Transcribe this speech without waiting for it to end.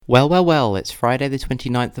Well, it's Friday the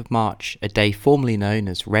 29th of March, a day formerly known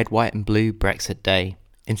as Red, White and Blue Brexit Day.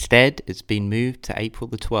 Instead, it's been moved to April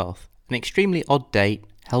the 12th, an extremely odd date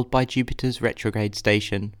held by Jupiter's retrograde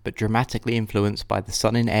station, but dramatically influenced by the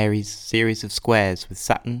Sun in Aries series of squares with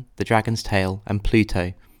Saturn, the Dragon's Tail, and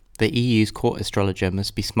Pluto. The EU's court astrologer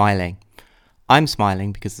must be smiling. I'm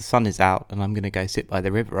smiling because the sun is out and I'm going to go sit by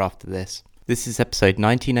the river after this. This is episode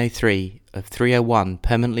 1903 of 301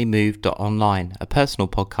 Permanently Moved.online, a personal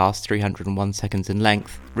podcast 301 seconds in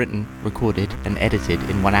length, written, recorded and edited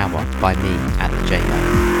in 1 hour by me at the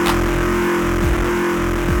J-Man.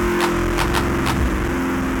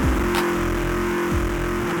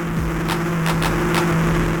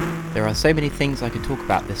 There are so many things I could talk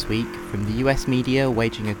about this week, from the US media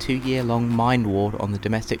waging a 2-year-long mind war on the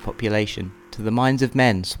domestic population, to the minds of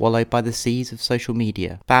men swallowed by the seas of social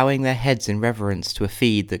media, bowing their heads in reverence to a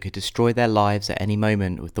feed that could destroy their lives at any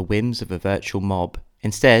moment with the whims of a virtual mob.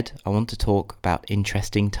 Instead, I want to talk about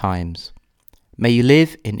interesting times. May you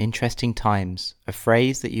live in interesting times, a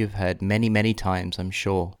phrase that you have heard many times, I'm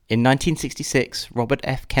sure. In 1966, Robert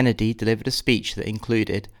F. Kennedy delivered a speech that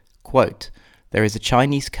included, quote, "There is a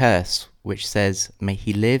Chinese curse which says, may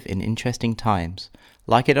he live in interesting times.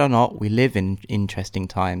 Like it or not, we live in interesting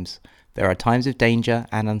times. There are times of danger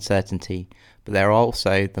and uncertainty, but they are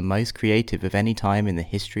also the most creative of any time in the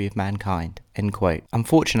history of mankind." End quote.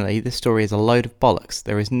 Unfortunately, this story is a load of bollocks.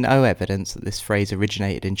 There is no evidence that this phrase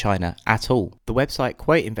originated in China at all. The website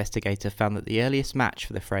Quote Investigator found that the earliest match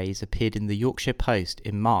for the phrase appeared in the Yorkshire Post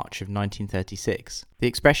in March of 1936. The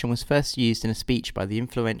expression was first used in a speech by the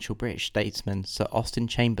influential British statesman Sir Austen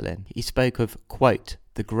Chamberlain. He spoke of, quote,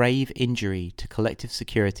 "the grave injury to collective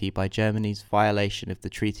security by Germany's violation of the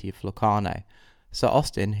Treaty of Locarno." Sir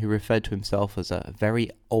Austen, who referred to himself as a very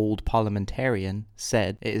old parliamentarian,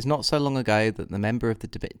 said, "It is not so long ago that the member of the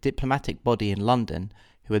diplomatic body in London,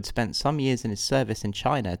 who had spent some years in his service in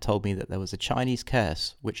China, told me that there was a Chinese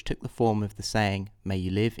curse which took the form of the saying, 'May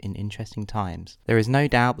you live in interesting times.' There is no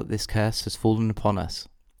doubt that this curse has fallen upon us.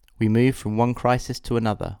 We move from one crisis to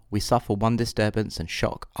another. We suffer one disturbance and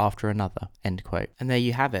shock after another." End quote. And there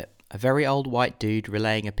you have it. A very old white dude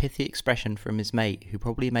relaying a pithy expression from his mate who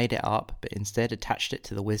probably made it up but instead attached it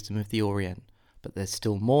to the wisdom of the Orient. But there's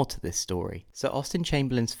still more to this story. Sir Austen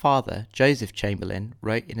Chamberlain's father, Joseph Chamberlain,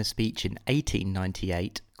 wrote in a speech in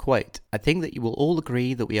 1898, quote, "I think that you will all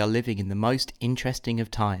agree that we are living in the most interesting of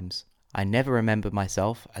times. I never remember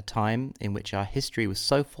myself a time in which our history was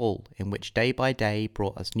so full, in which day by day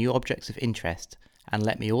brought us new objects of interest, and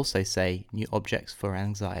let me also say, new objects for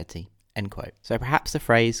anxiety." End quote. So perhaps the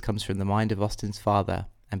phrase comes from the mind of Austen's father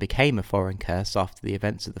and became a foreign curse after the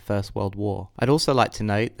events of the First World War. I'd also like to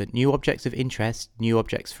note that new objects of interest, new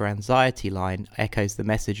objects for anxiety line echoes the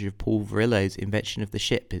message of Paul Virilio's invention of the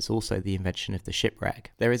ship is also the invention of the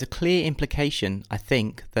shipwreck. There is a clear implication, I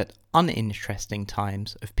think, that uninteresting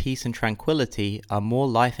times of peace and tranquility are more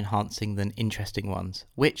life-enhancing than interesting ones,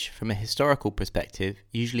 which, from a historical perspective,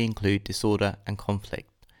 usually include disorder and conflict.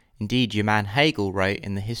 Indeed, your man Hegel wrote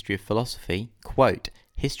in the History of Philosophy, quote,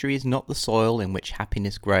 "History is not the soil in which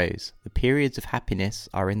happiness grows. The periods of happiness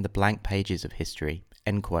are in the blank pages of history."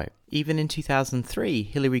 End quote. Even in 2003,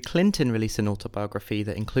 Hillary Clinton released an autobiography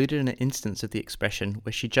that included an instance of the expression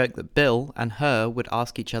where she joked that Bill and her would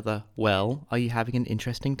ask each other, "Well, are you having an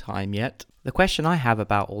interesting time yet?" The question I have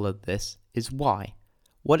about all of this is why?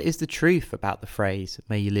 What is the truth about the phrase,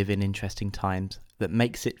 "May you live in interesting times," that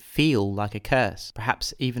makes it feel like a curse?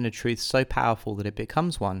 Perhaps even a truth so powerful that it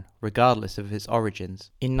becomes one, regardless of its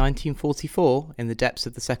origins. In 1944, in the depths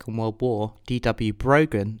of the Second World War, D.W.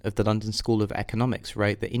 Brogan of the London School of Economics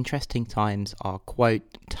wrote that interesting times are,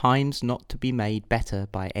 quote, "times not to be made better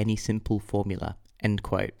by any simple formula." End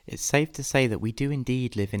quote. It's safe to say that we do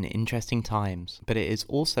indeed live in interesting times, but it is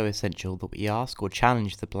also essential that we ask or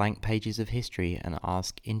challenge the blank pages of history and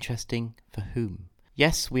ask, interesting for whom?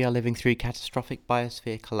 Yes, we are living through catastrophic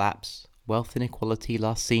biosphere collapse, wealth inequality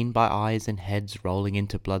last seen by eyes and heads rolling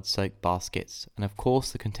into blood-soaked baskets, and of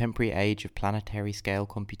course the contemporary age of planetary scale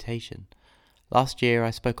computation. Last year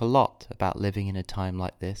I spoke a lot about living in a time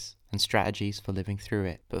like this and strategies for living through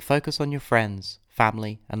it, but focus on your friends,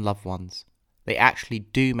 family and loved ones. They actually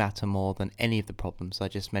do matter more than any of the problems I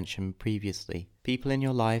just mentioned previously. People in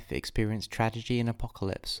your life experience tragedy and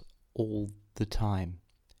apocalypse all the time.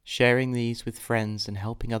 Sharing these with friends and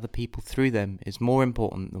helping other people through them is more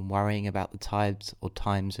important than worrying about the tides or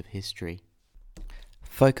times of history.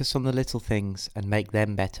 Focus on the little things and make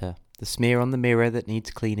them better. The smear on the mirror that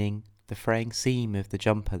needs cleaning, the fraying seam of the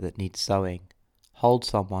jumper that needs sewing. Hold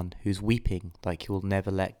someone who's weeping like you will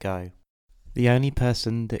never let go. The only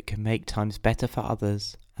person that can make times better for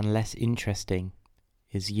others and less interesting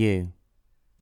is you.